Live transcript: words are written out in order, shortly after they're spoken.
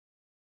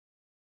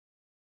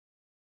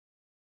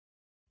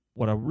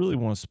what I really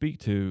want to speak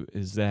to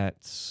is that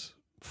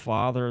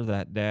father,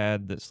 that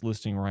dad that's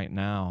listening right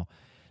now,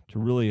 to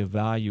really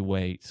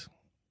evaluate,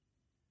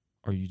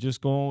 are you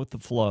just going with the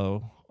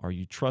flow? Are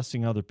you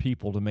trusting other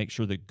people to make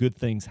sure that good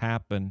things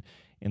happen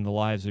in the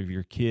lives of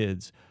your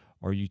kids?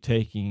 Are you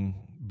taking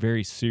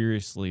very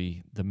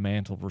seriously the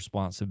mantle of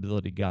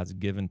responsibility God's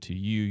given to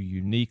you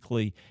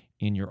uniquely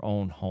in your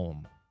own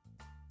home?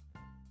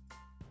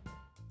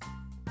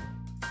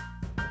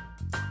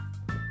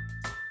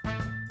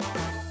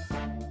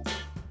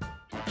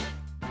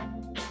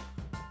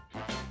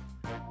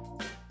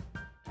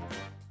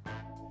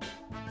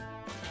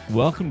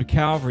 Welcome to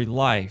Calvary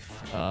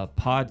Life, a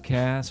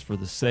podcast for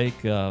the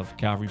sake of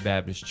Calvary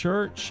Baptist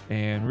Church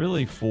and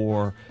really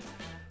for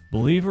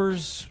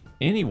believers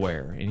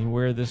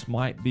anywhere this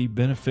might be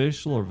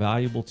beneficial or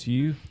valuable to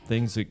you,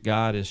 things that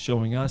God is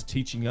showing us,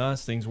 teaching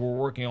us, things we're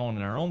working on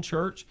in our own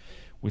church,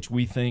 which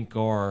we think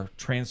are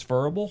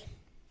transferable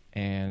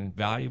and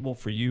valuable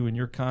for you in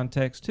your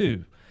context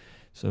too.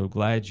 So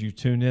glad you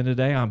tuned in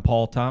today. I'm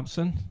Paul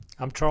Thompson.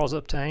 I'm Charles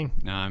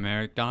Uptain. I'm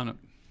Eric Donop.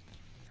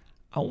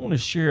 I want to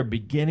share a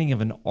beginning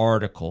of an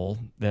article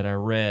that I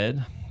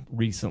read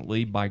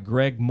recently by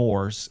Greg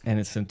Morse,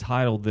 and it's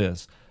entitled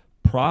this,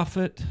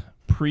 Prophet,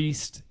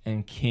 Priest,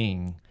 and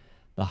King,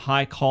 the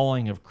High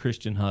Calling of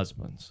Christian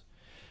Husbands.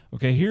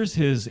 Okay, here's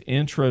his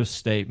intro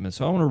statement.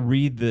 So I want to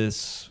read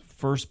this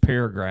first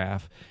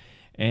paragraph,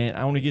 and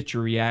I want to get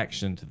your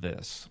reaction to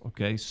this.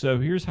 Okay, so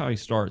here's how he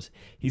starts.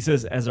 He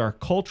says, as our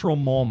cultural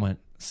moment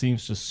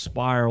seems to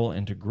spiral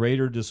into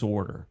greater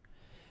disorder,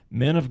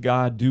 men of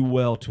God do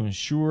well to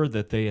ensure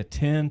that they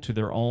attend to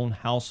their own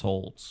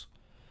households.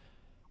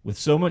 With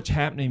so much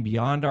happening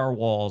beyond our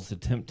walls, the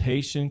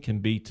temptation can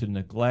be to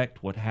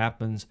neglect what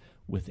happens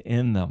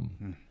within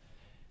them.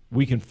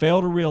 We can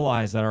fail to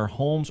realize that our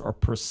homes are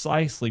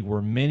precisely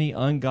where many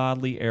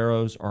ungodly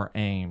arrows are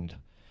aimed.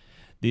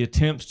 The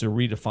attempts to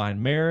redefine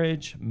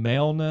marriage,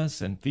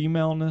 maleness, and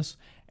femaleness,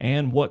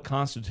 and what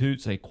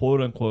constitutes a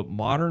quote-unquote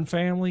modern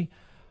family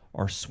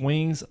are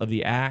swings of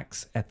the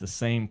axe at the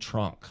same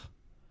trunk.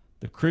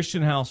 The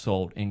Christian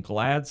household, in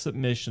glad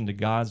submission to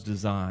God's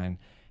design,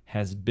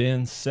 has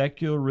been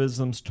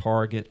secularism's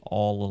target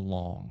all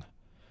along.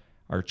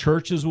 Our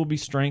churches will be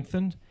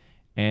strengthened,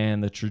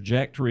 and the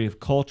trajectory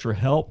of culture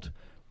helped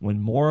when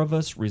more of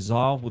us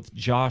resolve with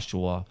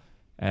Joshua,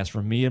 as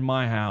for me and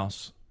my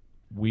house,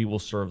 we will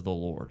serve the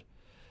Lord.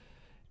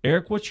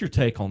 Eric, what's your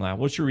take on that?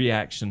 What's your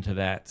reaction to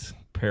that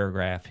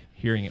paragraph,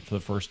 hearing it for the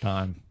first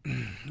time?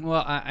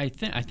 Well, I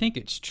think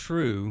it's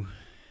true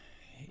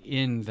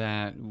in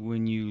that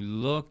when you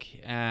look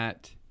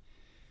at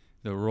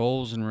the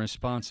roles and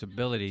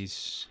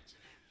responsibilities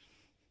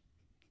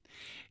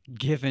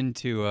given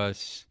to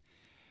us,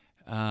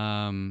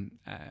 I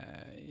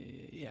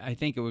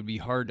think it would be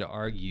hard to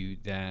argue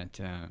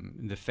that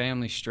the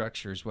family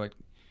structure is what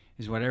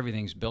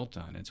everything's built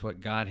on. It's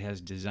what God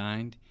has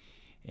designed,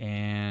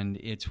 and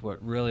it's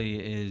what really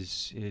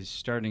is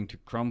starting to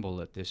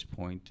crumble at this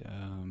point.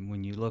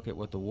 When you look at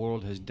what the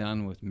world has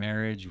done with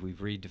marriage, we've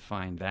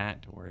redefined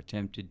that, or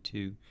attempted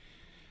to.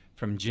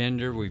 From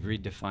gender, we've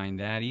redefined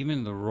that.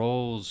 Even the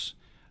roles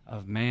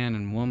of man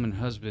and woman,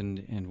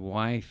 husband and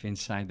wife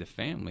inside the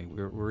family,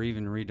 we're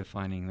even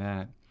redefining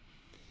that.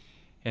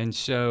 And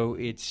so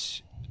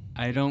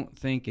I don't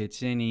think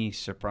it's any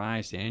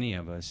surprise to any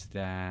of us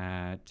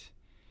that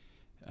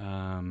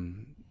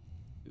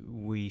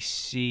we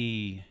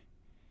see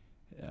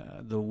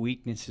the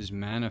weaknesses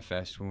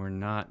manifest when we're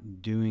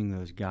not doing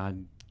those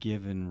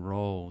God-given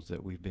roles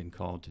that we've been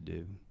called to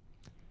do.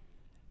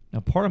 Now,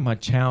 part of my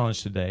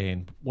challenge today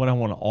and what I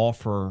want to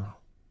offer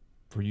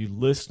for you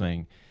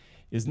listening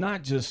is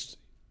not just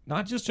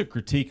a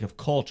critique of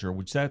culture,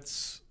 which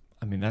that's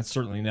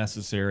certainly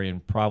necessary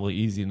and probably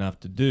easy enough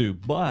to do,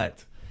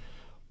 but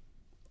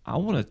I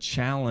want to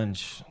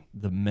challenge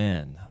the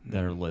men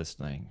that are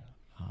listening.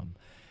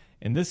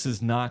 And this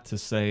is not to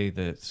say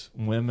that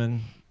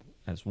women,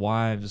 as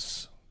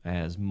wives,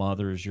 as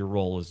mothers, your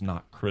role is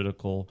not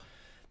critical,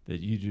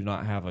 that you do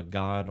not have a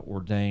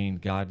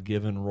God-ordained,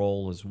 God-given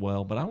role as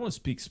well. But I want to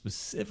speak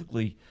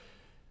specifically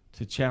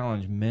to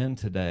challenge men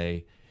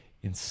today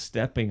in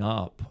stepping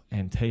up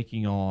and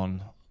taking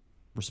on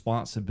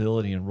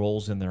responsibility and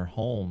roles in their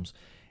homes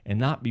and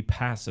not be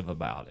passive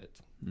about it.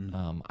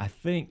 I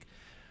think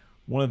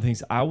one of the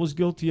things I was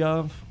guilty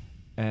of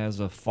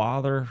as a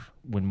father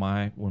when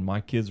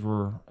my kids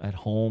were at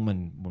home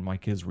and when my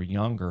kids were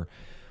younger,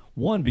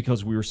 one,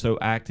 because we were so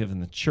active in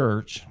the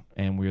church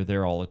and we were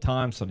there all the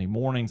time, Sunday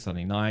mornings,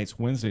 Sunday nights,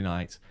 Wednesday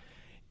nights,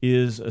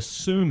 is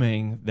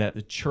assuming that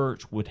the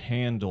church would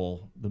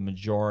handle the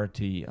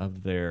majority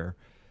of their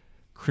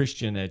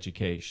Christian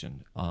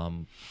education.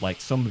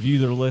 Like some of you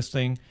that are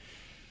listening,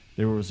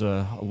 there was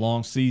a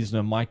long season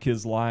of my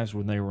kids' lives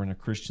when they were in a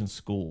Christian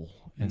school.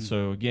 And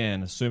so,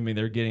 again, assuming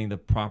they're getting the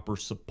proper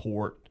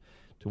support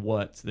to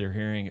what they're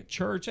hearing at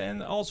church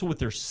and also what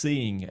they're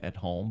seeing at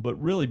home, but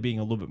really being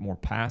a little bit more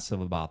passive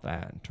about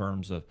that in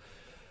terms of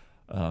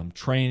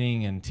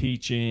training and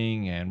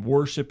teaching and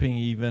worshiping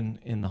even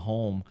in the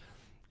home.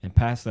 and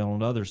pass that on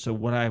to others. So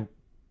what I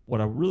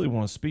really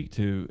want to speak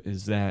to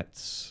is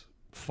that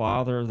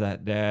father,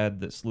 that dad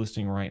that's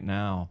listening right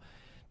now,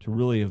 to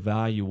really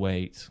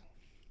evaluate,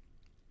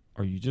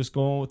 are you just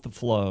going with the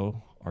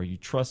flow? Are you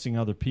trusting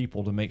other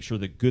people to make sure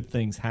that good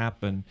things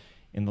happen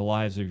in the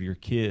lives of your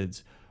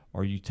kids?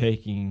 Are you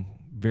taking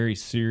very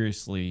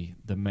seriously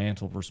the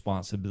mantle of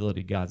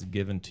responsibility God's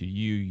given to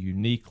you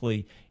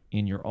uniquely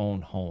in your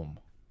own home?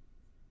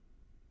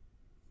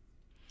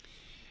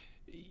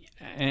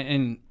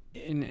 And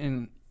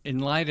in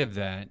light of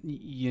that,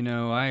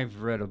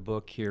 I've read a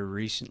book here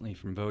recently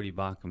from Bodhi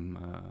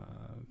Bacham,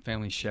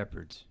 Family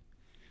Shepherds.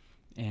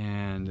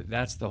 And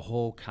that's the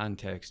whole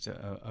context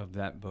of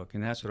that book.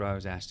 And that's what I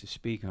was asked to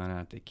speak on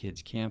at the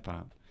kids' camp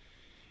out.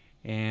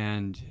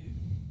 And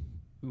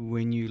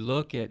when you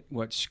look at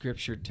what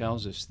Scripture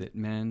tells us that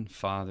men,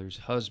 fathers,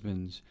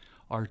 husbands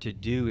are to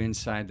do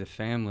inside the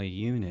family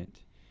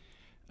unit,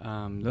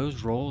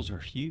 those roles are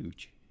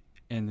huge.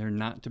 And they're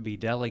not to be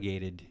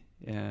delegated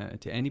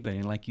to anybody.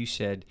 And like you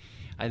said,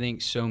 I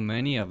think so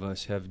many of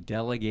us have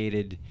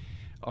delegated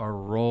our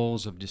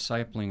roles of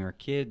discipling our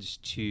kids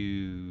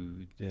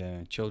to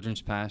the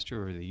children's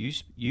pastor or the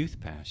youth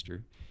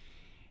pastor,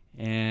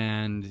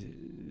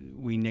 and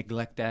we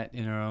neglect that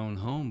in our own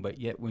home. But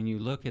yet when you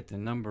look at the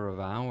number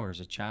of hours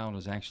a child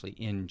is actually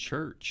in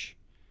church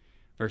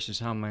versus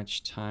how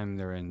much time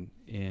they're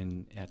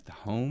in at the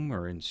home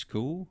or in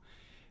school,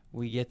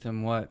 we get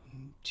them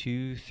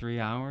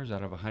 2-3 hours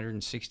out of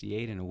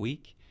 168 in a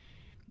week.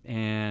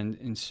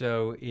 And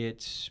so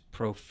it's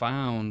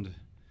profound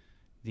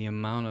the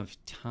amount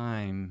of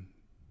time,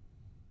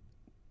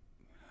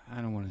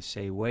 I don't want to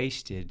say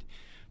wasted,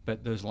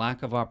 but those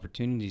lack of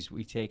opportunities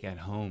we take at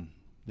home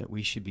that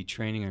we should be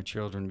training our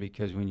children.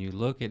 Because when you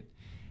look at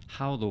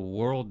how the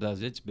world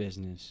does its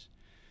business,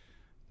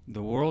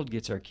 the world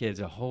gets our kids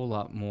a whole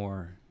lot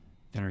more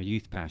than our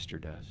youth pastor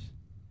does.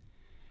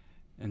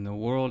 And the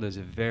world is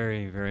a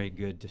very, very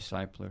good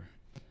discipler.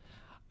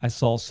 I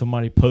saw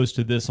somebody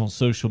posted this on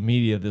social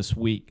media this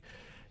week.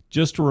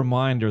 Just a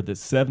reminder that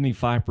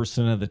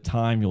 75% of the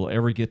time you'll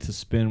ever get to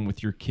spend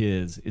with your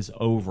kids is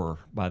over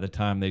by the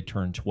time they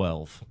turn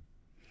 12.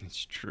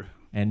 It's true.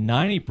 And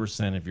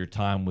 90% of your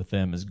time with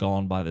them is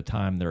gone by the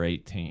time they're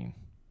 18.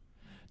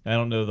 I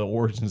don't know the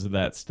origins of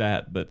that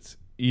stat, but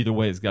either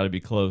way, it's got to be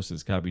close.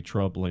 It's got to be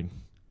troubling.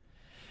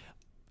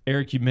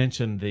 Eric, you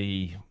mentioned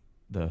the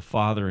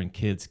father and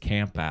kids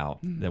camp out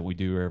that we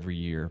do every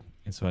year.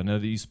 And so I know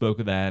that you spoke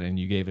of that and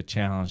you gave a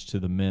challenge to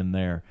the men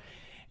there.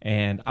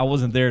 And I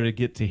wasn't there to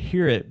get to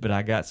hear it, but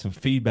I got some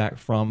feedback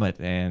from it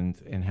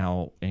and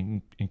how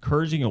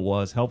encouraging it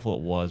was, helpful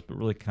it was, but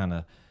really kind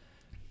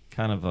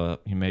of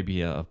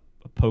maybe a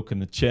poke in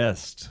the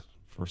chest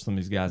for some of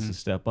these guys to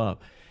step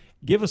up.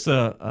 Give us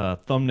a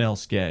thumbnail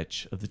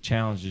sketch of the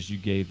challenges you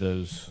gave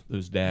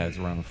those dads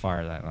around the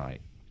fire that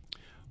night.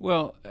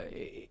 Well,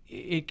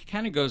 it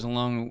kind of goes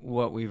along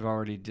what we've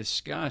already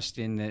discussed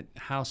in that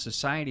how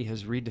society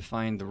has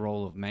redefined the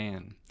role of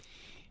man.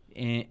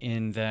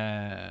 In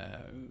the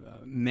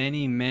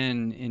many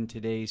men in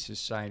today's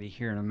society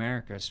here in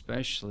America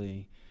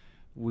especially,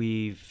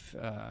 we've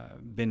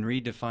been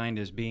redefined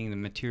as being the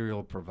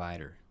material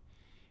provider.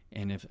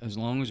 And as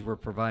long as we're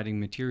providing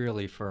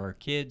materially for our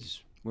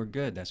kids, we're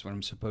good. That's what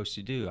I'm supposed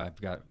to do. I've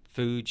got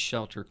food,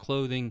 shelter,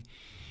 clothing,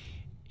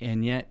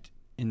 and yet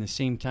in the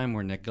same time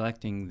we're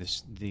neglecting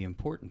the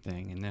important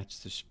thing, and that's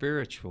the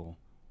spiritual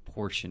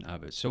portion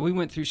of it. So we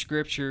went through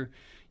Scripture,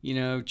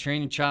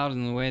 train a child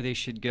in the way they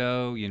should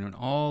go, and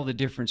all the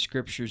different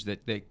scriptures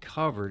that they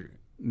covered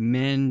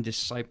men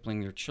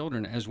discipling their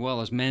children as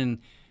well as men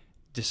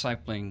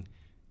discipling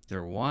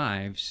their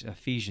wives.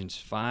 Ephesians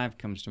 5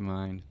 comes to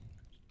mind.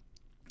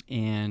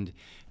 And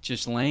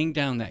just laying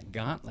down that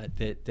gauntlet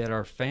that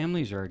our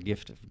families are a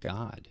gift of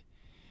God.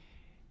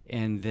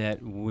 And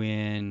that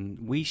when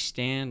we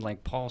stand,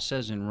 like Paul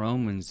says in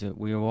Romans, that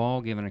we have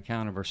all given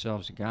account of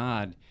ourselves to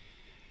God.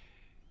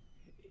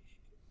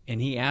 And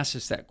he asks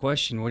us that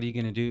question, what are you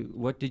going to do?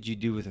 What did you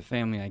do with the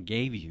family I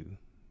gave you?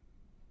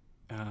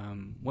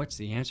 What's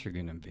the answer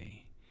going to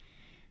be?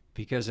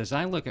 Because as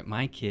I look at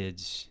my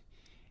kids,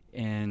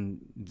 and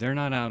they're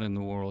not out in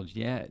the world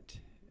yet,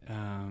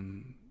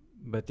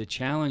 but the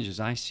challenges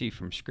I see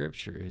from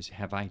Scripture is,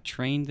 have I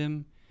trained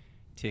them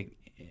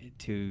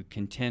to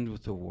contend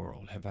with the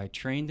world? Have I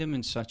trained them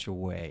in such a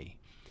way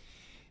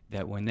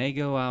that when they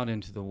go out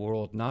into the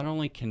world, not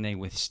only can they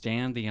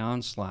withstand the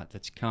onslaught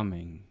that's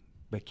coming,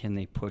 but can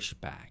they push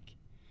back?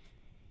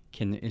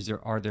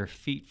 Are their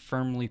feet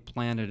firmly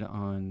planted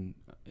on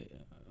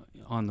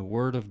the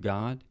Word of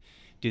God?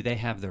 Do they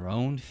have their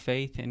own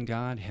faith in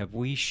God? Have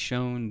we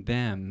shown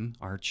them,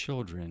 our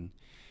children,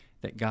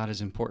 that God is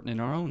important in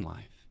our own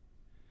life?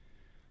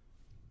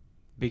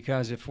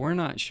 Because if we're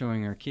not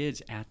showing our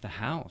kids at the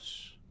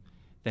house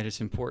that it's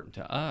important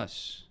to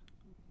us,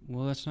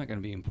 well, that's not going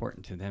to be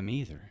important to them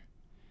either.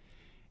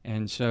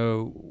 And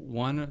so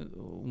one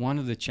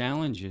of the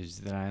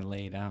challenges that I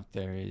laid out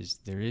there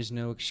is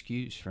no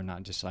excuse for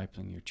not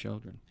discipling your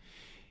children.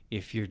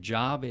 If your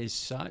job is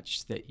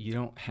such that you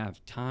don't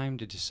have time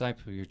to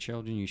disciple your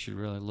children, you should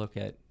really look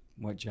at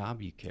what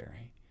job you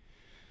carry.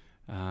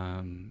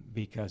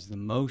 Because the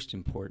most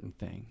important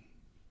thing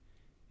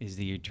is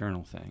the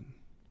eternal thing.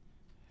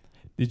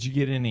 Did you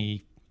get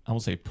any, I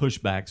won't say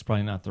pushback's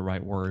probably not the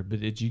right word,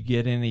 but did you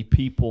get any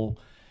people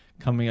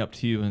coming up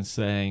to you and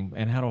saying,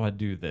 "And how do I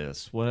do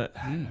this?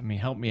 I mean,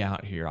 help me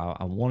out here.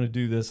 I want to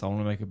do this. I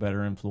want to make a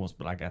better influence,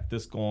 but I got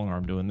this going, or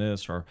I'm doing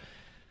this," or...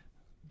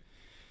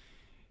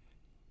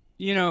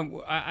 You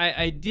know,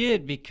 I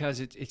did, because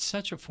it's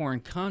such a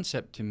foreign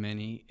concept to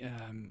many,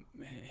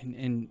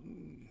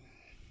 and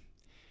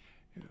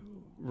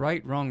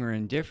right, wrong, or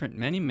indifferent,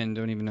 many men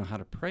don't even know how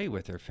to pray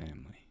with their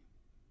family.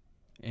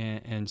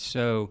 And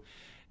so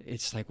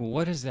it's like, well,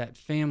 what does that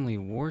family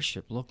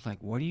worship look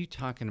like? What are you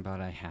talking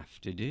about I have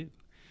to do?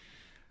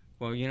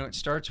 Well, you know, it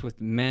starts with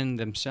men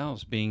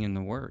themselves being in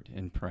the Word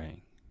and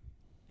praying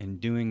and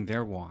doing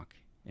their walk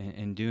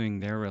and doing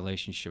their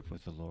relationship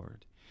with the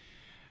Lord.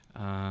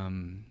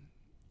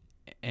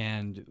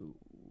 And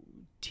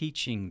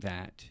teaching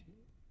that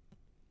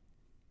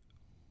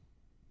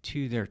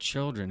to their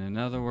children. In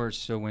other words,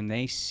 so when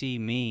they see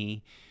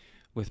me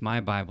with my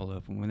Bible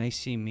open, when they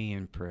see me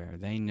in prayer,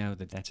 they know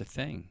that that's a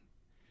thing.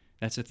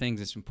 That's a thing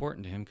that's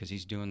important to him, because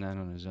he's doing that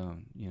on his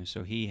own. You know,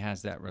 so he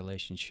has that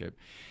relationship.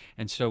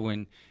 And so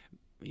when,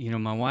 you know,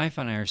 my wife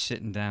and I are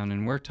sitting down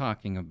and we're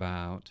talking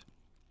about,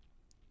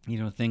 you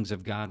know, things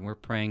of God, we're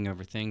praying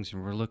over things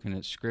and we're looking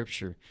at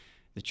Scripture,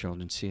 the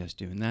children see us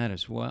doing that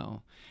as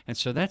well. And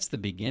so that's the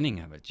beginning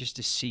of it, just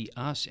to see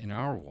us in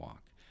our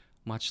walk,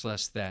 much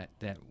less that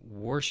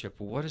worship.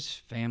 What does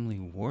family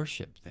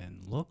worship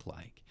then look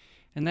like?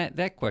 And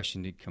that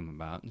question did come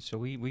about, and so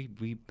we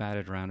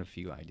batted around a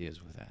few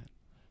ideas with that.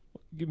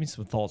 Give me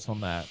some thoughts on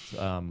that,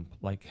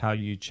 like how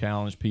you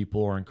challenge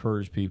people or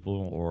encourage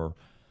people, or,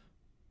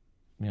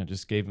 you know,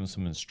 just gave them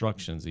some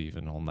instructions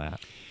even on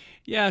that.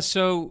 Yeah,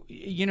 so,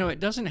 you know,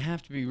 it doesn't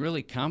have to be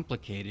really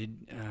complicated.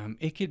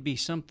 It could be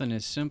something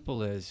as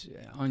simple as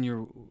on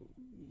your,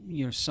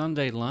 you know,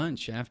 Sunday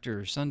lunch,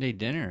 after Sunday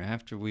dinner,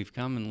 after we've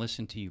come and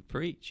listened to you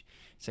preach,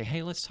 say,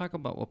 hey, let's talk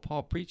about what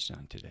Paul preached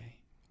on today.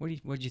 What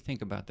did you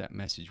think about that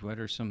message? What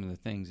are some of the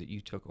things that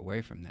you took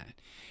away from that?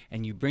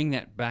 And you bring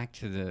that back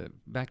to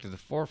the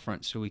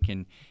forefront, so we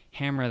can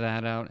hammer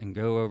that out and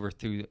go over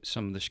through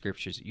some of the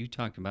scriptures that you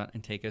talked about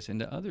and take us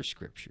into other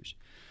scriptures.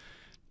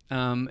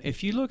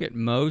 If you look at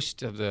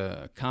most of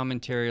the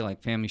commentary,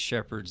 like Family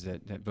Shepherds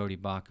that Bodie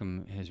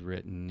Baucham has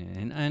written,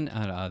 and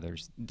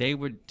others, they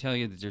would tell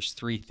you that there's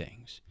three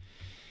things: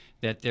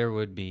 that there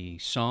would be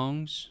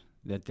songs,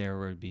 that there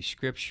would be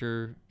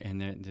scripture,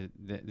 and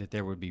that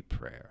there would be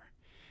prayer.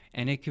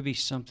 And it could be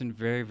something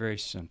very, very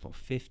simple,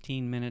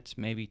 15 minutes,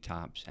 maybe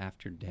tops,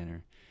 after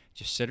dinner.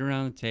 Just sit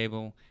around the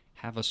table,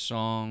 have a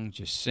song,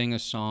 just sing a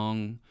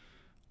song,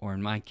 or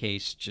in my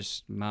case,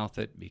 just mouth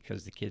it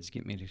because the kids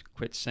get me to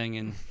quit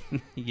singing,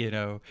 you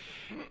know,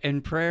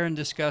 and prayer and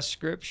discuss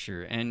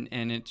Scripture. And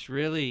it's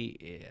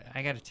really,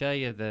 I got to tell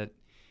you that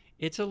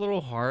it's a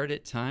little hard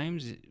at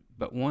times,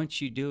 but once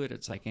you do it,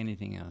 it's like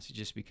anything else. It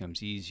just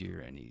becomes easier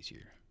and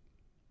easier.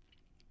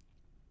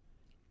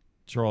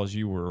 Charles,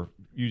 you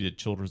did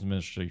children's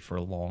ministry for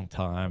a long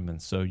time, and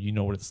so you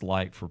know what it's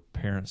like for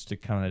parents to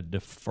kind of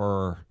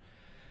defer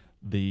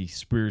the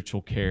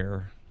spiritual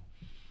care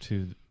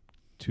to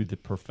the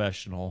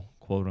professional,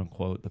 quote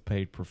unquote, the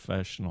paid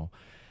professional.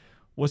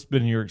 What's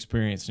been your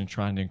experience in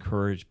trying to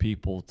encourage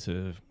people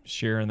to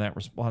share in that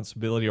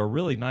responsibility, or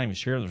really not even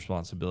share the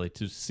responsibility,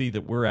 to see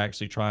that we're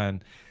actually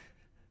trying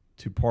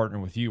to partner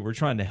with you? We're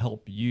trying to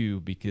help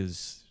you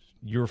because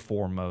you're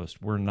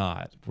foremost. We're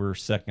not. We're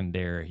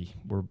secondary.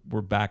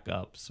 We're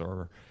backups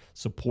or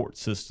support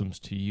systems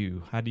to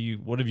you.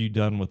 What have you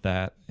done with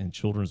that in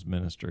children's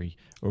ministry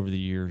over the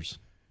years?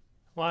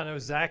 Well, I know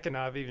Zach and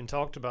I have even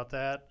talked about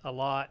that a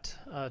lot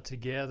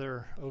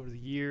together over the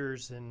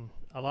years, and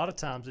a lot of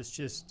times it's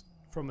just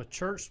from a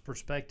church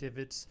perspective.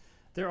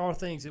 There are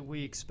things that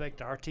we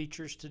expect our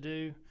teachers to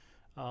do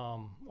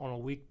on a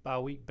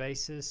week-by-week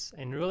basis,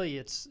 and really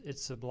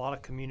it's a lot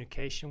of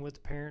communication with the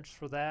parents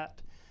for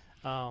that.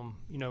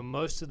 You know,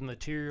 most of the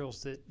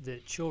materials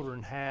that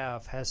children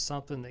has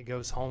something that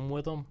goes home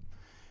with them,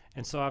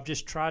 and so I've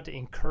just tried to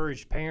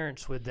encourage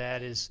parents with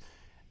that.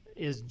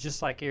 Is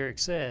just like Eric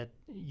said,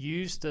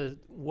 use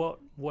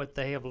what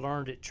they have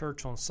learned at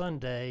church on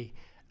Sunday.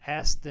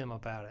 Ask them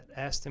about it.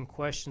 Ask them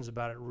questions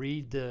about it.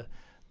 Read the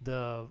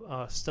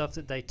stuff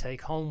that they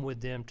take home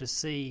with them to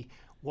see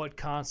what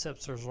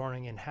concepts they're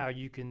learning and how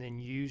you can then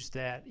use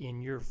that in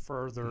your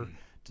further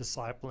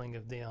discipling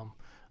of them.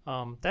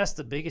 That's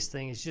the biggest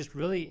thing, is just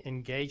really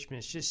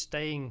engagement. It's just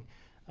staying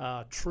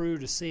true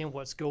to seeing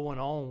what's going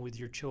on with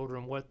your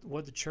children,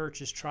 what the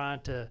church is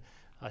trying to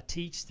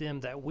teach them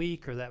that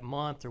week or that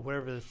month or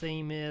whatever the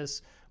theme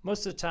is.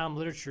 Most of the time,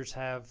 literatures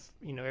have,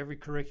 you know, every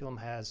curriculum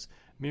has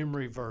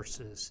memory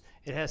verses.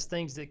 It has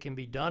things that can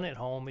be done at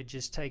home. It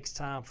just takes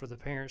time for the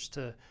parents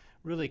to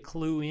really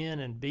clue in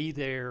and be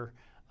there,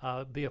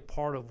 be a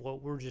part of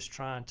what we're just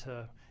trying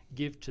to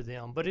give to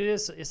them. But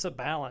it's a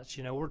balance.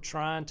 You know, we're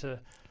trying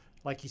to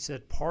like you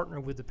said, partner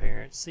with the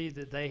parents, see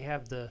that they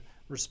have the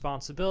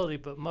responsibility.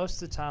 But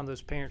most of the time,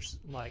 those parents,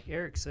 like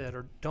Eric said,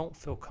 don't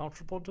feel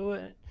comfortable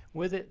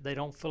with it. They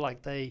don't feel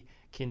like they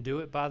can do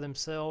it by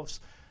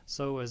themselves.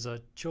 So as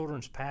a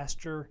children's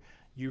pastor,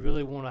 you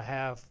really want to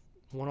have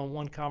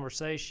one-on-one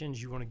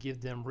conversations. You want to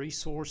give them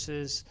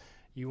resources.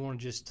 You want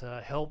to just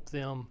help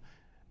them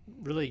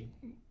really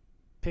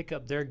pick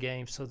up their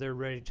game so they're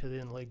ready to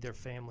then lead their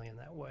family in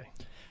that way.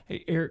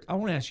 Hey, Eric, I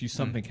want to ask you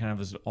something kind of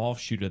as an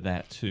offshoot of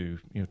that too.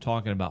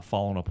 Talking about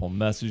following up on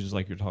messages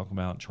like you're talking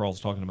about, Charles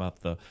talking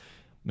about the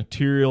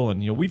material,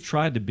 and we've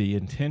tried to be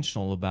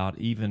intentional about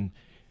even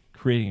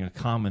creating a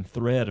common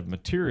thread of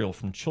material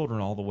from children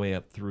all the way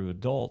up through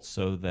adults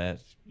so that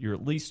you're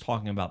at least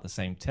talking about the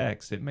same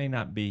text. It may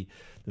not be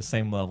the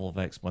same level of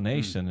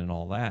explanation and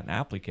all that, and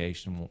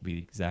application won't be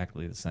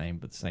exactly the same,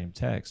 but the same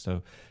text.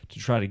 So to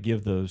try to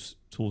give those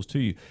tools to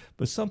you.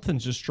 But something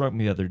just struck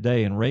me the other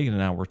day, and Reagan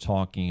and I were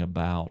talking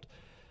about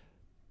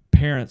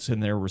parents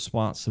and their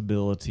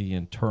responsibility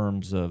in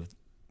terms of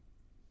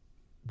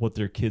what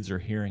their kids are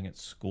hearing at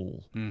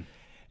school.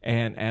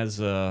 And as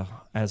an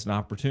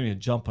opportunity, a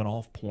jumping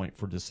off point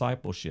for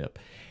discipleship.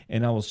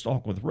 And I was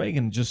talking with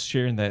Reagan, just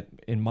sharing that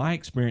in my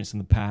experience in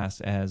the past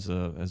as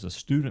a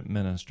student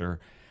minister,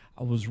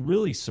 I was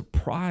really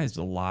surprised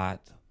a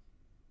lot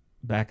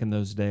back in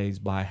those days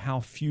by how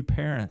few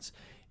parents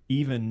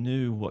even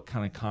knew what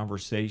kind of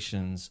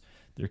conversations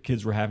their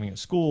kids were having at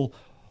school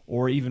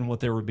or even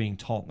what they were being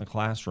taught in the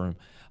classroom.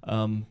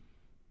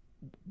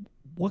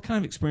 What kind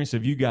of experience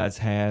have you guys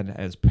had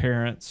as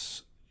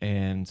parents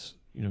and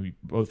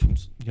both from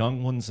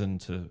young ones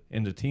into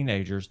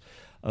teenagers,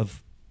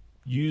 of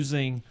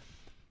using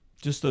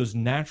just those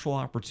natural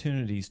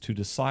opportunities to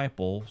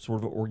disciple,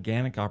 sort of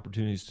organic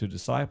opportunities to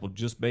disciple,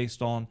 just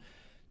based on,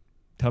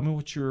 tell me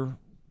what you're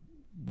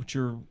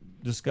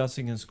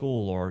discussing in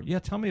school, or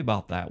tell me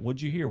about that.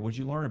 What'd you hear? What'd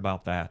you learn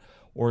about that?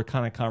 Or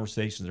kind of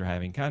conversations they're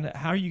having. Kind of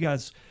how are you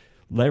guys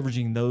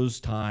leveraging those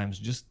times,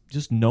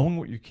 just knowing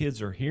what your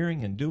kids are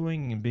hearing and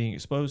doing and being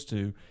exposed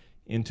to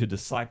into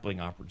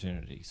discipling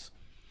opportunities?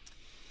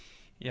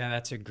 Yeah,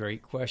 that's a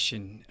great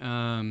question.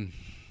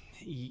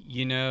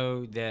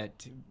 That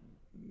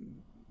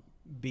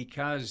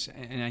because,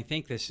 and I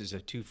think this is a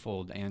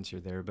twofold answer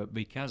there, but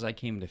because I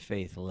came to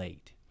faith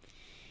late,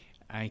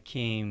 I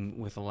came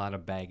with a lot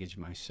of baggage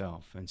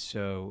myself. And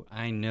so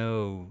I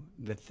know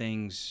the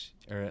things,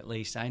 or at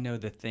least I know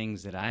the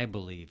things that I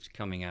believed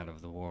coming out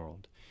of the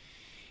world.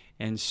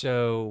 And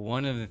so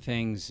one of the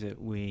things that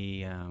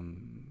we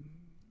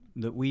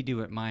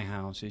do at my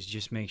house is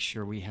just make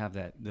sure we have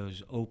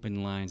those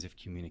open lines of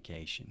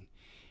communication,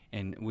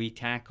 and we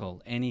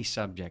tackle any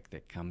subject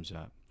that comes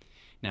up.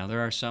 Now,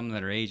 there are some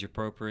that are age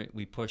appropriate.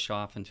 We push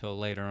off until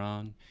later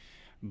on,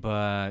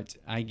 but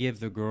I give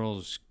the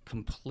girls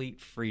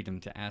complete freedom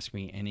to ask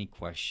me any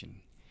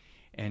question.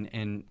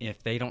 And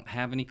if they don't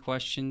have any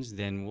questions,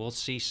 then we'll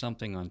see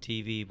something on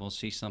TV. We'll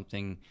see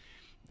something,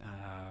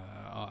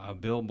 a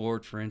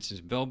billboard, for instance.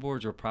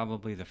 Billboards are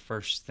probably the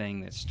first thing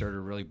that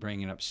started really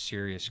bringing up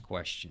serious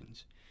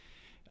questions.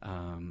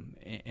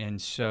 And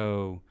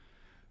so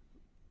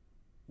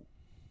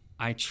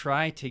I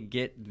tried to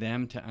get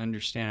them to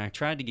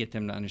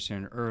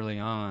understand early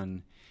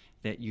on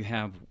that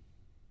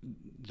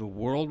the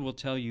world will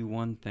tell you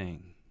one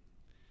thing,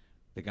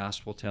 the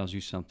gospel tells you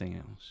something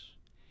else.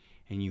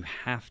 And you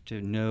have to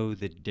know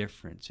the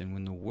difference. And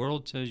when the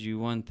world tells you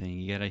one thing,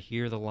 you got to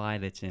hear the lie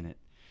that's in it.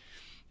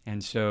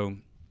 And so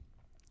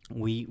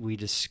we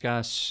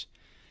discuss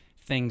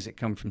things that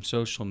come from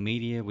social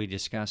media. We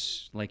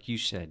discuss, like you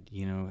said,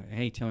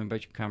 hey, tell me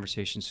about your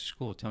conversations at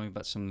school. Tell me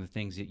about some of the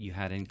things that you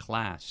had in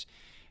class.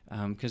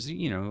 Because,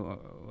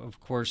 of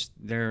course,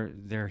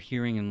 they're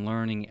hearing and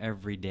learning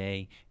every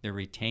day. They're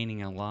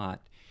retaining a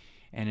lot.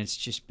 And it's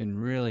just been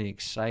really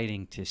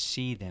exciting to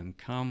see them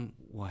come,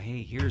 well,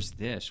 hey, here's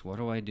this. What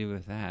do I do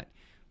with that?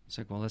 It's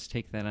like, well, let's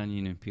take that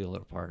onion and peel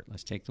it apart.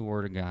 Let's take the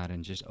Word of God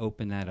and just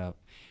open that up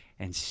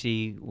and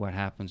see what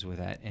happens with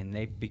that. And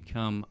they've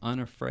become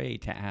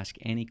unafraid to ask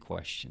any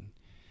question,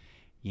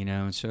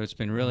 and so it's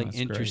been really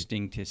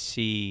interesting to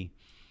see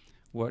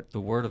what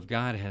the Word of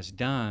God has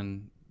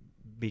done,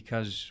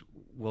 because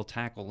we'll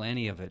tackle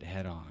any of it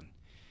head on.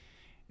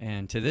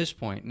 And to this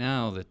point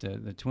now that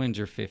the twins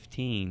are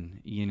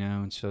 15,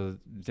 and so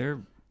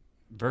they're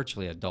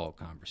virtually adult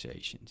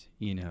conversations,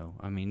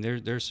 I mean,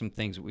 there's some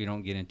things that we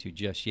don't get into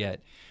just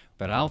yet,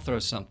 but I'll throw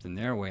something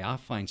their way. I'll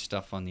find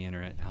stuff on the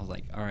internet. I was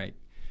like, all right,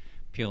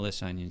 peel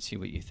this onion, see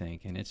what you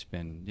think. And it's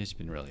been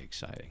really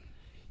exciting.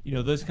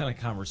 Those kind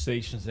of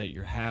conversations that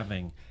you're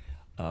having,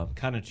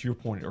 kind of to your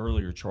point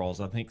earlier,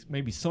 Charles, I think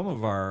maybe some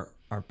of our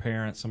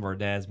parents, some of our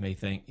dads may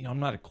think,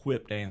 I'm not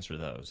equipped to answer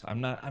those.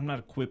 I'm not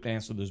equipped to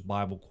answer those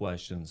Bible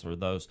questions or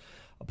those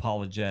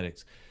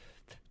apologetics.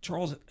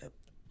 Charles,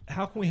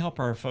 how can we help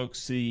our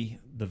folks see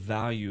the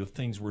value of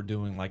things we're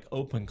doing, like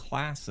open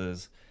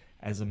classes,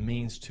 as a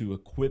means to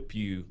equip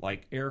you?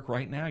 Like, Eric,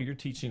 right now you're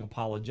teaching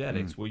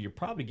apologetics. Well, you're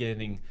probably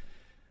getting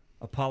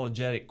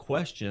apologetic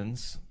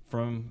questions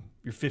from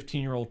your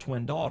 15-year-old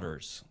twin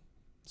daughters.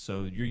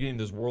 So you're getting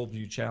those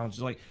worldview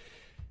challenges. Like,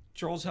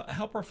 Charles,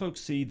 help our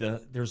folks see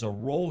there's a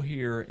role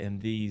here in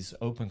these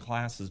open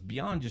classes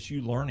beyond just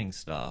you learning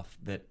stuff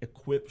that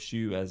equips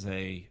you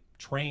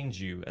trains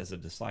you as a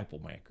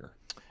disciple maker.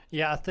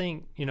 Yeah, I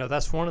think,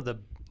 that's one of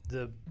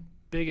the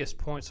biggest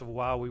points of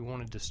why we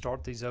wanted to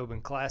start these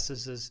open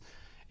classes is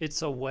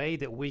it's a way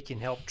that we can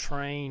help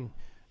train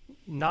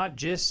not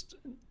just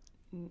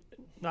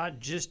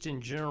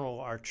in general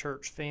our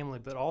church family,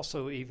 but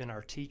also even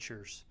our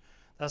teachers.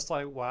 That's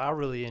like why I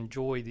really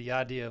enjoy the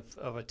idea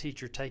of a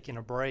teacher taking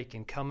a break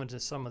and coming to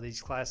some of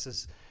these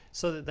classes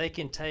so that they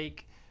can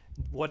take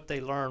what they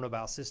learn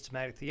about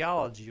systematic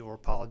theology or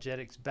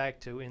apologetics back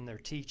to in their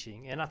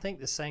teaching. And I think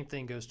the same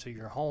thing goes to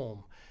your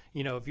home.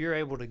 If you're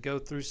able to go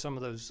through some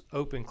of those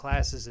open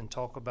classes and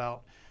talk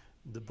about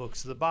the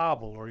books of the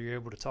Bible, or you're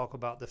able to talk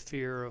about the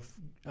fear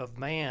of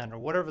man, or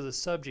whatever the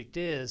subject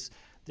is,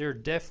 there are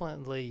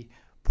definitely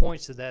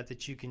points of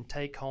that you can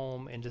take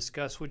home and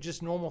discuss with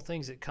just normal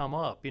things that come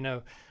up.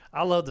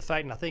 I love the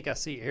fact, and I think I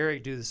see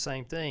Eric do the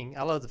same thing,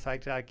 I love the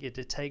fact that I get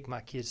to take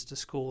my kids to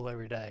school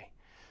every day.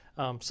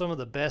 Some of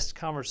the best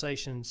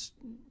conversations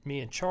me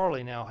and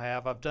Charlie now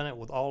have, I've done it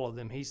with all of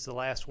them, he's the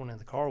last one in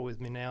the car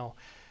with me now,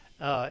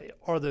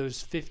 are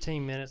those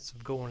 15 minutes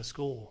of going to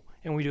school.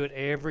 And we do it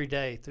every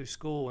day through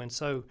school. And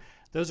so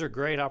those are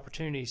great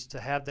opportunities to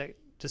have that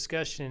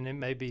discussion. And it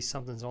may be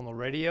something's on the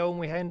radio and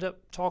we end up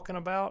talking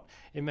about.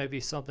 It may be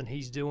something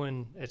he's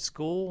doing at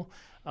school.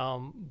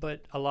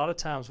 But a lot of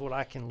times what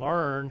I can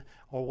learn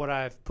or what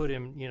I've put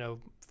in,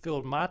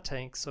 filled my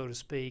tank, so to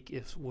speak,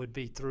 would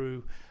be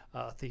through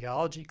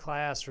theology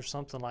class or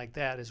something like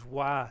that, is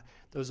why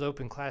those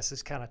open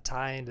classes kind of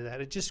tie into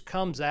that. It just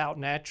comes out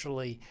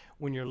naturally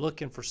when you're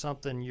looking for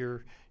something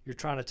you're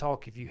trying to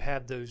talk. If you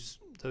have those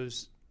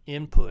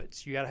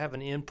inputs, you got to have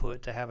an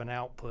input to have an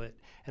output,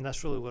 and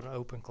that's really what an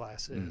open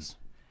class is.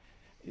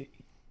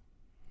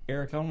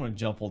 Eric, I want to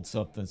jump on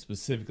something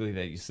specifically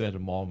that you said a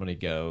moment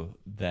ago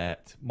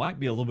that might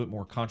be a little bit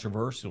more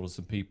controversial to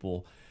some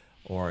people,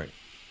 or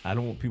I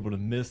don't want people to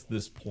miss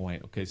this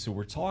point. Okay, so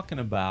we're talking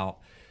about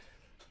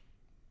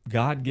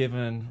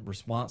God-given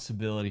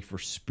responsibility for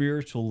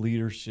spiritual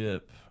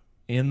leadership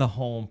in the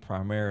home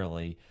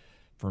primarily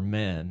for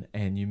men,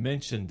 and you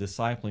mentioned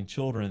discipling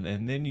children,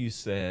 and then you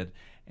said,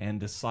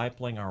 and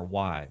discipling our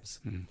wives.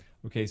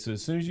 Okay, so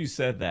as soon as you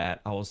said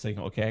that, I was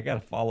thinking, okay, I got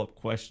a follow-up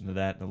question to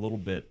that in a little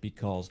bit,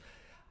 because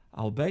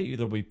I'll bet you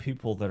there'll be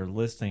people that are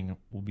listening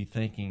will be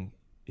thinking,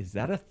 is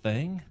that a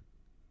thing?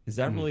 Is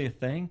that really a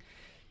thing?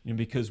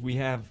 Because we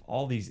have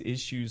all these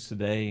issues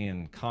today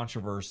and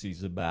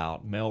controversies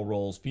about male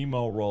roles,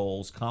 female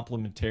roles,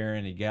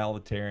 complementarian,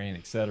 egalitarian,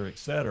 et cetera, et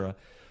cetera.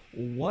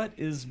 What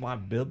is my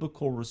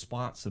biblical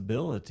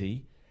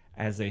responsibility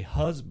as a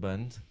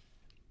husband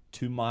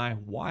to my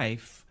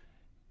wife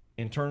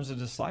in terms of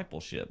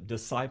discipleship,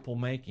 disciple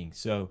making?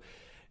 So,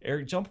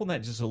 Eric, jump on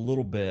that just a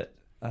little bit.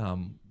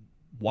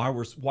 Why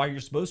you're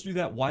supposed to do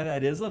that? Why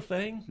that is a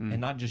thing, and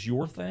not just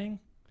your thing,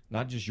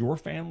 not just your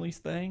family's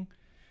thing,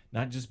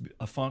 not just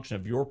a function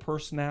of your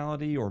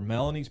personality or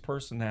Melanie's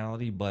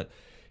personality, but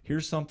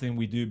here's something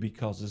we do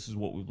because this is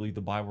what we believe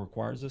the Bible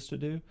requires us to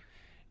do.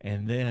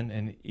 And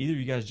either of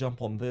you guys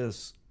jump on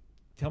this.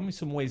 Tell me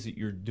some ways that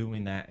you're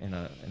doing that in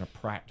a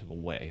practical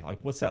way. Like,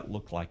 what's that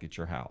look like at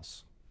your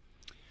house?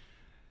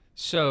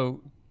 So,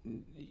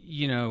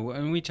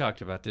 and we talked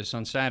about this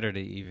on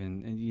Saturday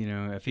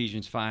even,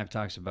 Ephesians 5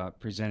 talks about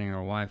presenting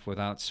our wife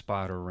without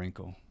spot or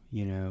wrinkle,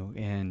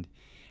 and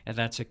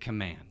that's a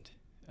command.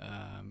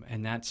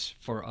 And that's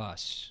for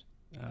us.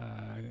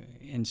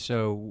 And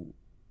so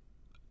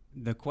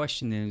the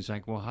question is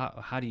like, well,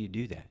 how do you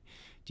do that?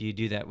 Do you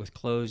do that with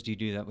clothes? Do you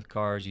do that with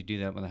cars? Do you do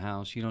that with a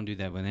house? You don't do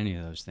that with any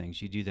of those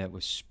things. You do that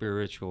with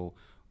spiritual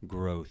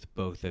growth,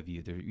 both of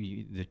you.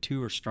 The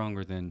two are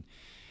stronger than,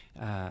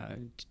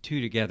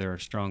 two together are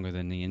stronger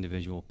than the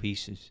individual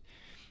pieces.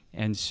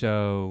 And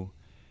so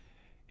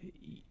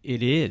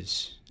it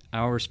is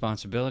our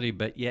responsibility,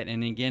 but yet,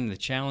 and again, the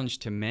challenge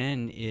to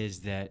men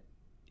is that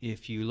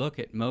if you look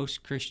at most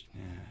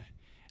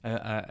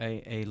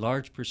a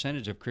large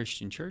percentage of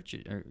Christian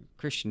churches or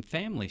Christian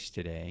families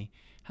today,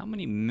 how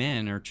many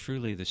men are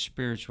truly the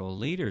spiritual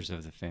leaders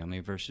of the family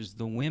versus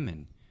the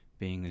women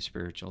being the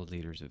spiritual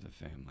leaders of the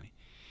family?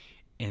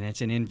 And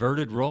it's an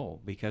inverted role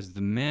because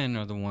the men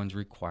are the ones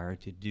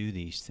required to do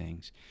these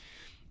things.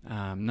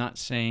 I'm not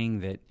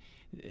saying that,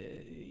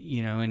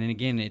 and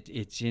again,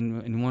 it's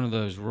in one of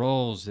those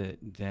roles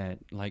that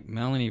like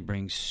Melanie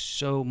brings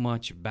so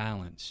much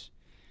balance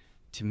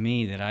to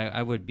me that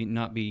I would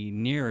not be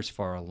near as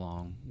far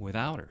along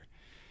without her.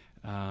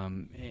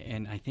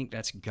 And I think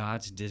that's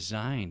God's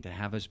design, to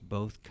have us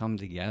both come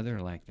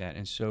together like that.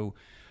 And so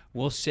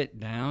we'll sit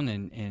down,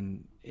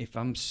 and if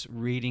I'm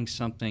reading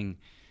something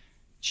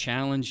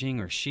challenging,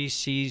 or she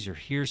sees or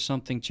hears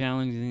something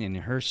challenging in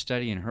her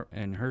study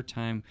and her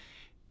time,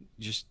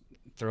 just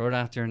throw it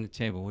out there on the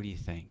table. What do you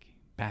think?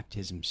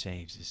 Baptism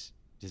saves.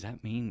 Does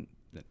that mean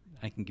that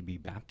I can be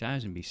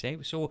baptized and be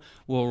saved. So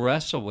we'll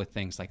wrestle with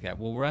things like that.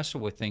 We'll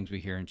wrestle with things we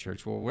hear in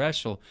church. We'll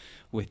wrestle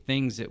with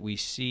things that we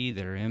see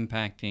that are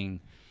impacting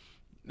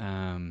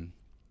our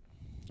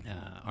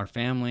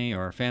family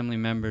or our family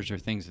members or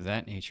things of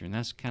that nature. And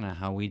that's kind of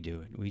how we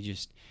do it. We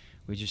just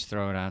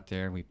throw it out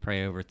there. We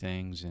pray over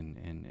things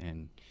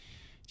and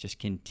just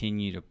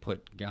continue to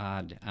put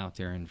God out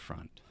there in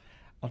front.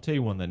 I'll tell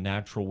you one of the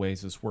natural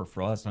ways this worked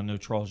for us. I know,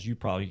 Charles, you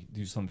probably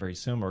do something very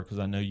similar, because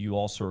I know you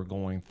also are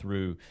going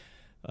through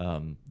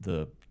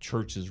the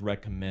church's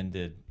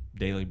recommended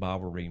daily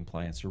Bible reading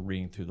plans, or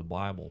reading through the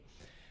Bible.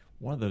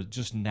 One of the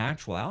just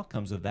natural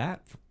outcomes of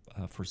that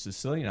for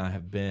Cecilia and I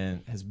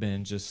has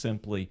been just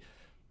simply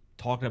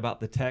talking about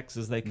the texts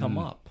as they come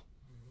up.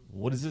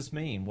 What does this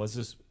mean? Was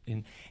this?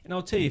 And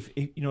I'll tell you,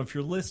 if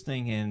you're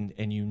listening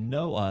and you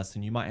know us,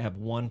 and you might have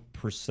one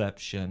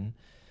perception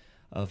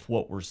of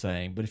what we're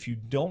saying, but if you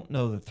don't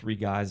know the three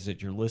guys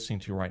that you're listening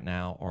to right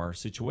now are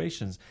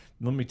situations,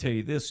 let me tell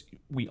you this: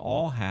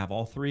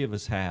 all three of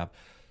us have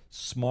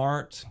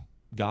smart,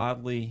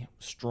 godly,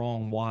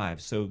 strong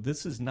wives. So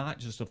this is not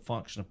just a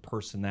function of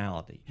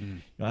personality.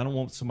 I don't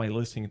want somebody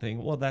listening and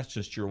thinking, well, that's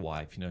just your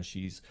wife.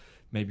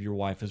 Maybe your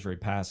wife is very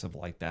passive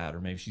like that,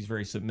 or maybe she's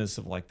very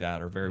submissive like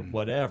that, or very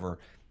whatever.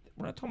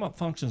 We're not talking about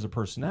functions of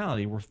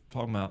personality. We're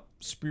talking about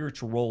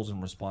spiritual roles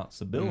and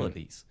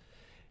responsibilities,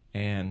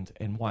 and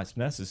why it's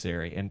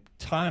necessary. And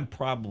time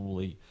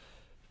probably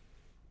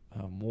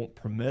won't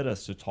permit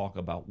us to talk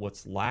about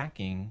what's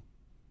lacking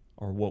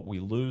or what we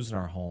lose in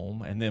our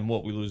home, and then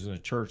what we lose in the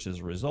church as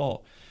a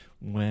result,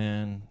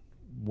 when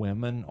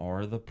women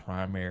are the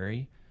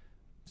primary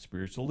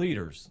spiritual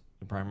leaders,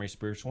 the primary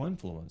spiritual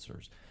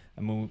influencers.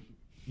 I mean,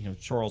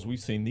 Charles, we've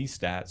seen these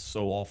stats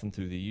so often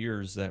through the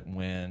years that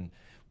when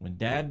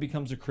dad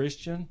becomes a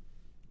Christian,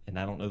 and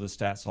I don't know the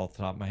stats off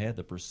the top of my head,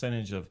 the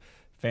percentage of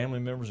family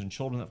members and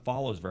children that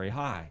follow is very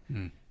high.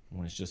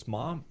 When it's just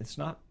mom, it's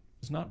not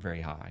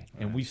very high.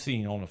 Right. And we've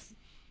seen on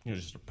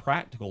just a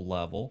practical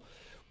level,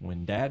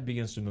 when dad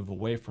begins to move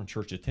away from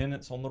church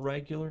attendance on the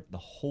regular, the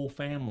whole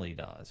family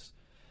does.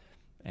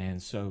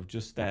 And so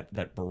just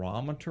that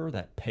barometer,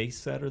 that pace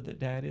setter that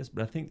dad is,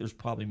 but I think there's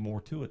probably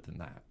more to it than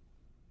that.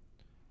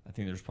 I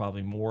think there's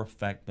probably more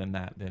effect than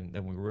that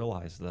than we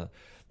realize. The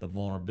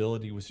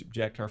vulnerability we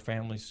subject our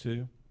families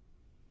to,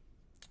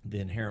 the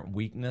inherent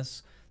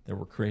weakness that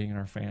we're creating in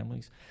our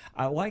families.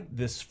 I like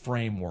this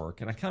framework,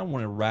 and I kind of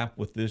want to wrap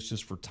with this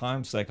just for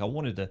time's sake. I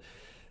wanted to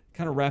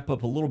kind of wrap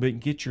up a little bit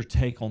and get your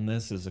take on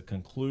this as a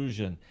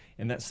conclusion.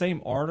 In that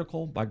same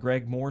article by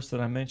Greg Morse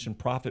that I mentioned,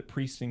 Prophet,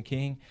 Priest, and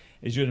King,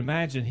 as you'd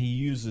imagine, he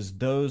uses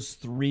those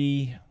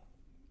three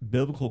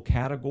biblical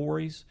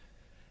categories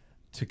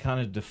to kind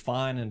of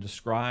define and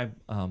describe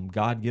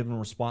God-given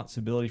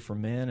responsibility for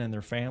men and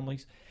their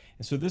families.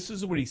 And so this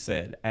is what he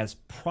said: as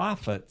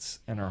prophets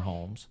in our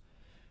homes,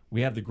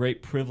 we have the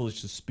great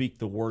privilege to speak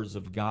the words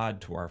of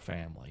God to our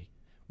family.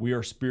 We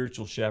are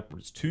spiritual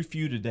shepherds. Too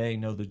few today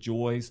know the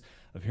joys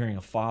of hearing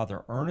a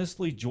father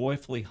earnestly,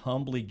 joyfully,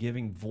 humbly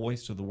giving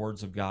voice to the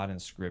words of God in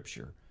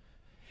Scripture.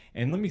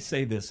 And let me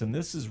say this, and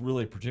this is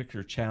really a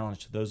particular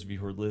challenge to those of you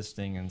who are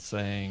listening and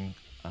saying,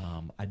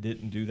 I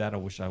didn't do that, I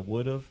wish I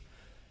would have.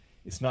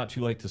 It's not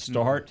too late to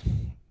start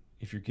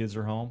if your kids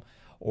are home.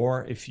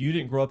 Or if you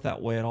didn't grow up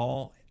that way at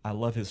all, I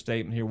love his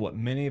statement here: what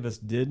many of us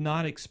did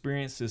not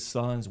experience as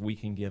sons, we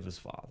can give as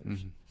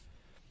fathers.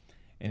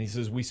 And he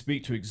says, we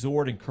speak to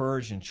exhort,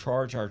 encourage, and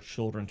charge our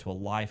children to a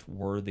life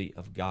worthy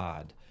of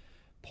God.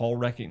 Paul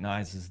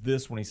recognizes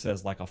this when he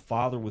says, like a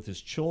father with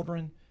his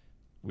children,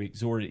 we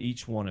exhorted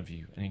each one of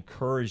you and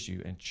encouraged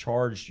you and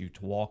charged you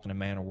to walk in a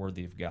manner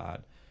worthy of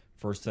God.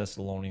 1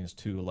 Thessalonians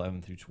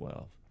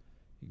 2:11-12.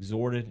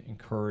 Exhorted,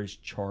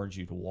 encouraged, charged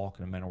you to walk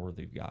in a manner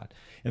worthy of God.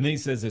 And then he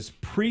says, as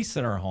priests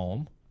in our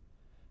home,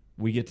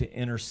 we get to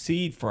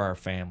intercede for our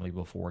family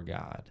before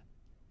God.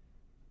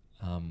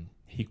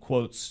 He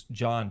quotes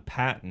John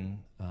Patton,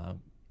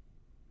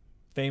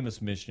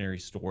 famous missionary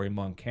story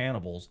among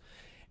cannibals,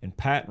 and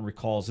Patton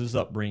recalls his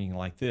upbringing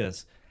like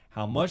this: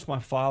 how much my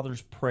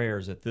father's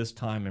prayers at this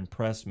time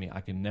impressed me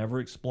I can never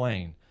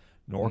explain,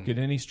 nor could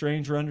any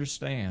stranger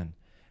understand.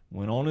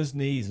 When on his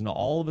knees and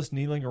all of us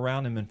kneeling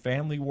around him in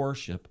family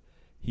worship,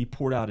 he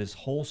poured out his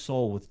whole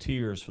soul with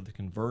tears for the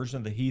conversion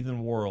of the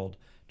heathen world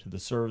to the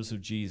service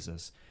of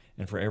Jesus.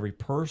 And for every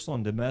personal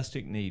and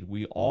domestic need,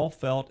 we all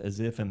felt as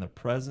if in the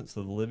presence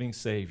of the living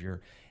Savior,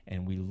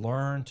 and we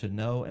learned to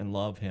know and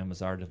love him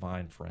as our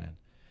divine friend.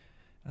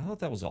 And I thought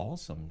that was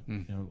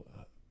awesome.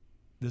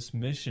 This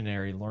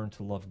missionary learned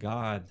to love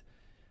God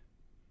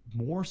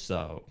more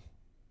so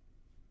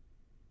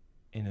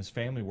in his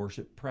family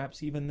worship,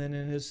 perhaps even than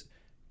in his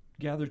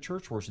gathered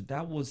church worship.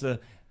 That was a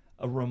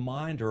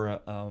reminder,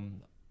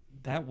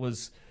 that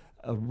was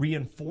a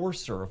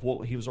reinforcer of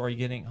what he was already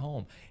getting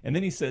home. And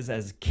then he says,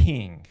 as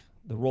king,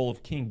 the role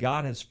of king,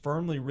 God has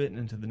firmly written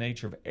into the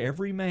nature of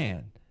every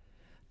man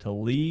to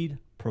lead,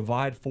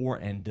 provide for,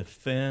 and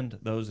defend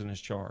those in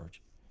his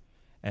charge.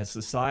 As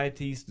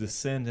societies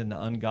descend into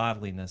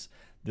ungodliness,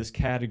 this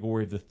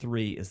category of the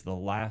three is the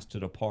last to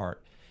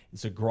depart.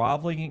 It's a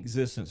groveling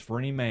existence for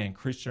any man,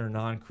 Christian or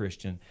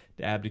non-Christian,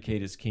 to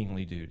abdicate his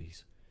kingly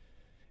duties.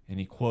 And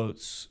he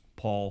quotes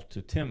Paul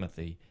to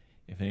Timothy,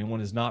 if anyone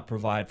does not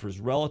provide for his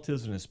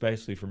relatives and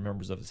especially for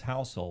members of his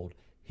household,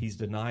 he's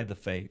denied the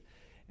faith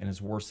and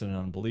is worse than an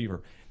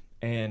unbeliever.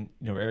 And,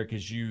 Eric,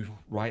 as you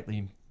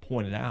rightly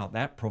pointed out,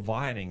 that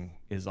providing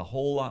is a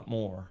whole lot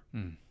more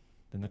than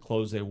the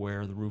clothes they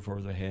wear, the roof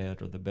over their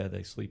head, or the bed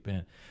they sleep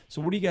in.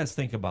 So what do you guys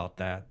think about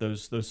that,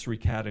 those three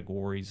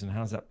categories, and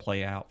how does that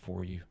play out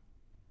for you?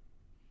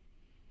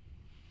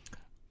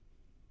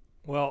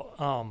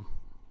 Well,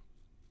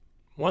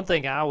 one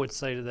thing I would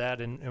say to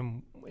that,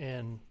 and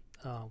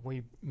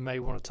we may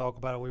want to talk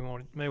about it. We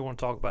may want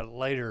to talk about it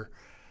later.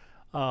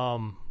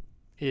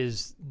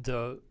 Is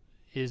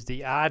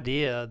the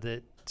idea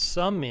that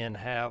some men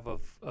have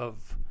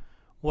of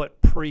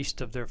what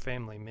priest of their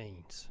family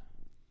means.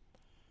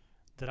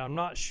 That I'm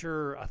not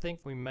sure. I think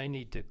we may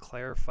need to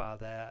clarify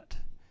that,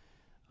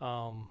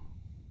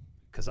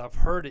 because I've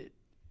heard it,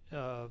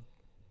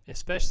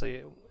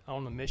 especially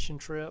on a mission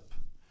trip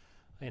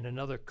in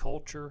another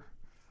culture.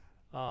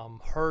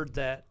 Heard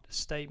that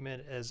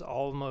statement as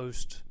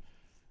almost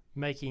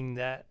making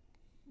that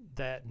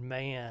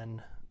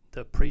man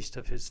the priest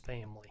of his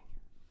family,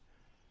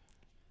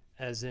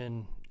 as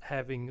in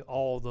having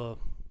all the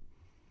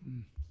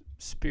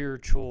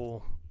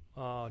spiritual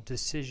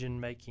decision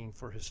making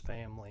for his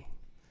family.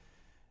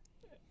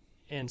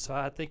 And so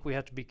I think we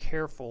have to be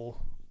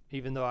careful,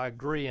 even though I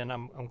agree, and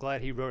I'm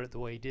glad he wrote it the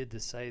way he did, to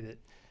say that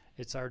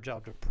it's our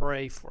job to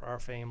pray for our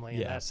family,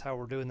 and that's how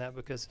we're doing that.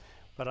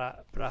 But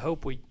I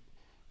hope we,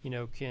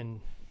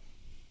 can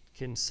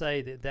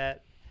say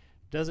that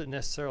doesn't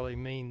necessarily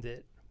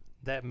mean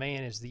that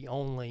man is the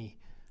only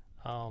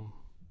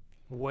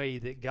way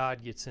that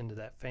God gets into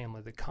that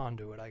family, the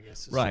conduit, I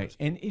guess. Right.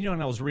 And,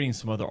 and I was reading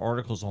some other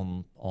articles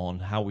on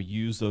how we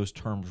use those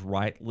terms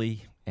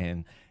rightly,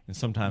 and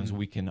sometimes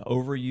we can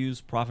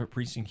overuse prophet,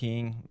 priest, and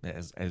king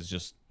as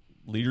just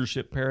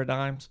leadership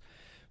paradigms,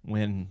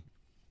 when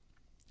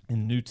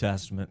in New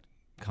Testament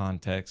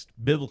context,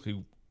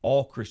 biblically,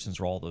 all Christians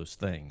are all those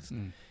things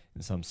in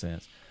some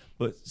sense.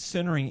 But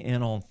centering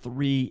in on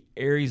three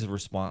areas of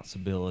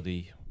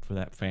responsibility for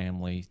that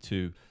family: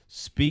 to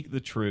speak the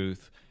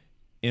truth,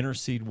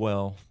 intercede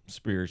well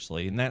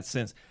spiritually. In that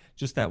sense,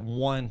 just that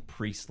one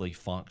priestly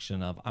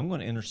function of, I'm going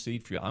to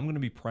intercede for you. I'm going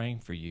to be praying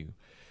for you.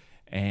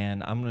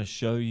 And I'm going to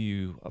show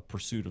you a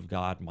pursuit of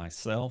God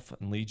myself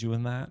and lead you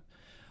in that.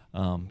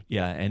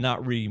 And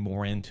not reading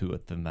more into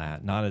it than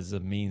that. Not as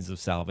a means of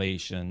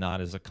salvation,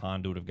 not as a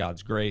conduit of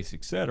God's grace,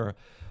 etc.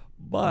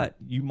 But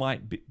you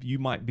might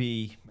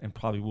be, and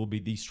probably will be,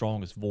 the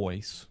strongest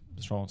voice,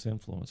 the strongest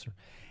influencer.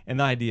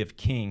 And the idea of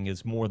king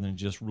is more than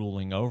just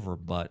ruling over,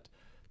 but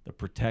the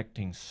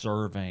protecting,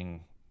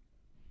 serving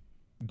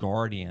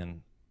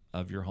guardian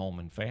of your home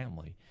and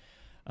family.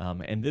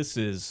 And this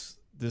is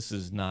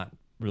not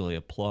really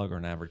a plug or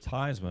an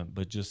advertisement,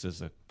 but just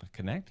as a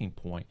connecting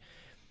point.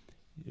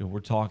 We're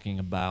talking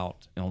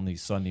about, on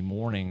these Sunday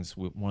mornings,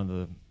 one of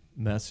the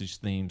message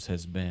themes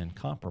has been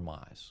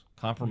compromise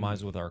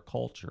with our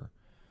culture.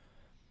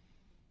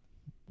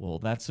 Well,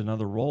 that's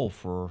another role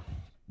for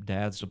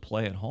dads to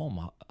play at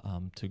home,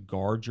 to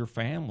guard your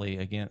family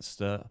against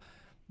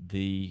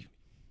the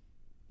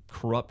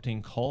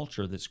corrupting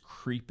culture that's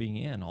creeping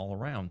in all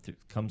around.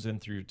 Comes in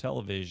through your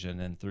television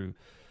and through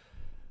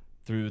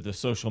the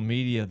social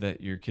media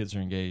that your kids are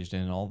engaged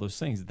in, and all those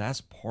things. That's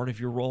part of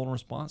your role and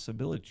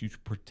responsibility, to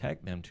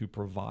protect them, to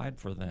provide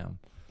for them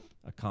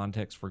a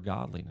context for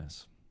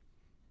godliness.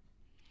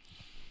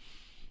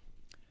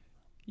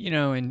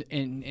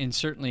 And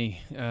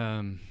certainly,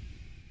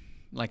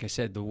 like I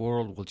said, the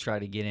world will try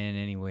to get in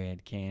any way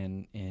it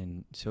can.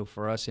 And so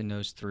for us in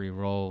those three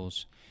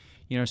roles,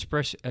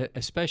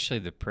 especially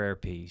the prayer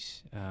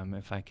piece,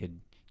 if I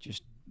could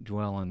just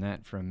dwell on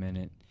that for a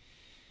minute,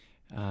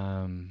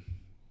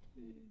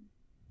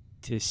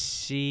 to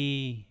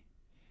see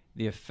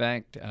the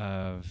effect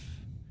of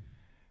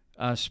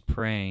us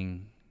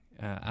praying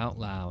out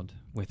loud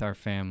with our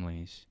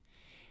families,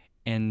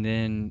 and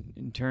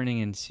then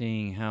turning and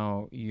seeing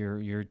how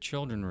your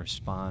children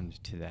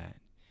respond to that.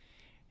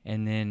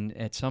 And then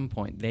at some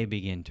point they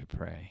begin to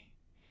pray,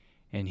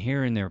 and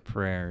hearing their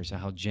prayers,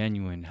 how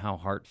genuine, how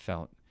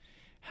heartfelt,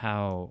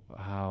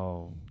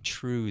 how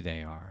true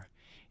they are.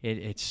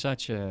 It's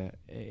such a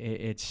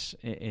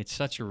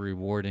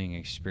rewarding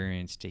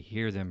experience to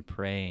hear them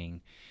praying,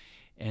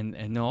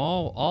 and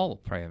all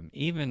pray.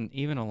 Even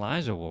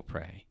Eliza will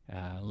pray.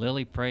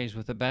 Lily prays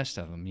with the best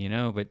of them,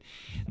 But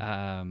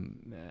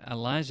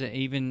Eliza,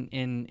 even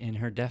in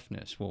her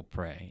deafness, will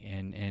pray,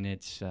 and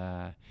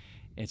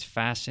it's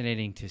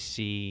fascinating to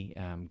see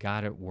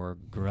God at work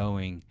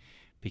growing,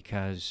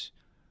 because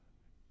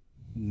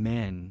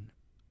men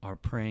are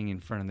praying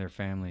in front of their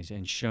families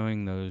and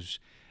showing those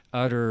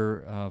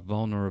utter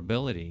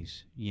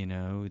vulnerabilities,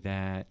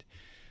 that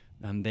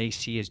they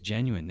see as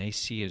genuine, they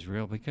see as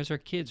real, because our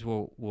kids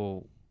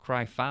will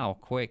cry foul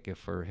quick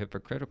if we're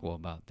hypocritical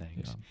about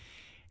things.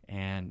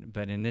 Yeah.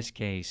 But in this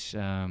case,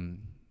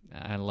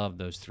 I love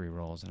those 3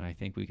 roles, and I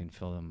think we can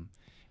fill them,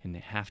 and they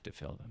have to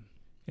fill them.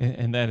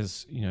 And that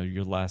is,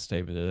 your last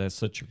statement. That's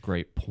such a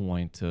great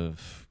point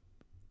of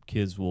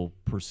kids will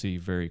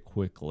perceive very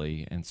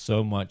quickly, and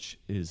so much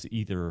is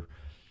either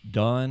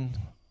done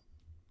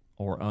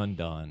or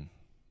undone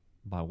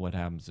by what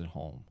happens at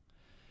home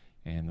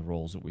and the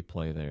roles that we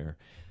play there.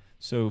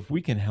 So if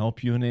we can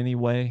help you in any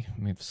way,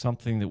 if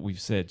something that we've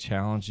said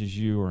challenges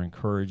you or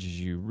encourages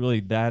you,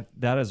 really that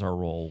is our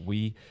role.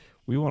 We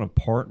want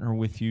to partner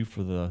with you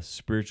for the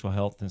spiritual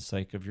health and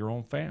sake of your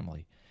own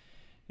family.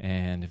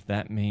 And if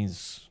that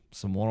means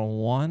some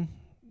one-on-one,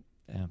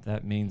 if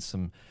that means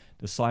some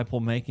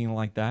disciple making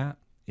like that,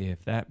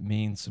 if that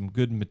means some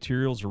good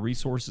materials or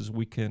resources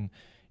we can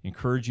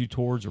encourage you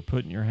towards or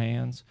put in your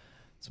hands,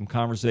 some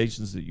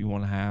conversations that you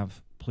want to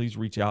have, please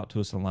reach out to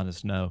us and let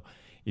us know.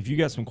 If you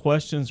got some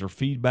questions or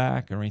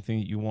feedback or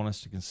anything that you want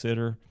us to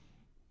consider,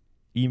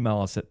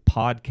 email us at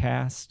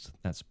podcast,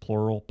 that's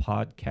plural,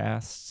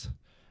 podcasts,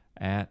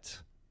 at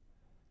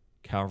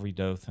Calvary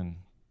Dothan.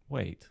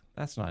 Wait,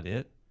 that's not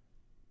it.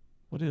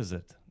 What is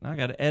it? Now I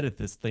got to edit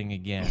this thing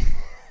again.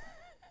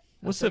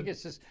 What's it?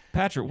 It's just,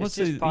 Patrick, what's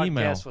the podcast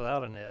email?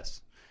 Without an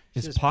S.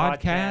 It's just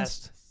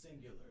podcast?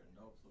 Singular,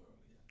 no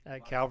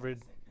plural.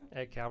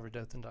 At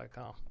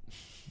calvarydothan.com.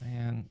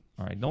 Man,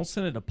 all right, don't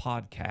send it to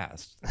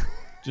podcast.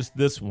 Just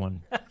this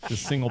one, the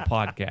single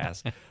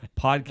podcast.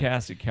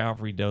 Podcast at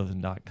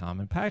calvarydothan.com.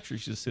 And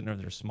Patrick's just sitting over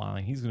there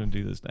smiling. He's going to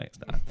do this next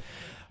time.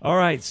 All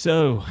right,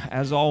 so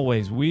as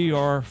always, we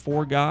are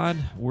for God.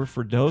 We're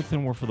for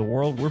Dothan. We're for the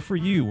world. We're for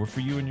you. We're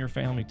for you and your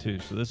family, too.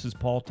 So this is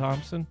Paul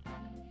Thompson.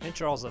 And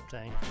Charles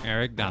Uptain.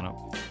 Eric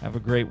Donop. Have a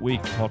great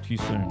week. Talk to you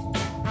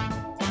soon.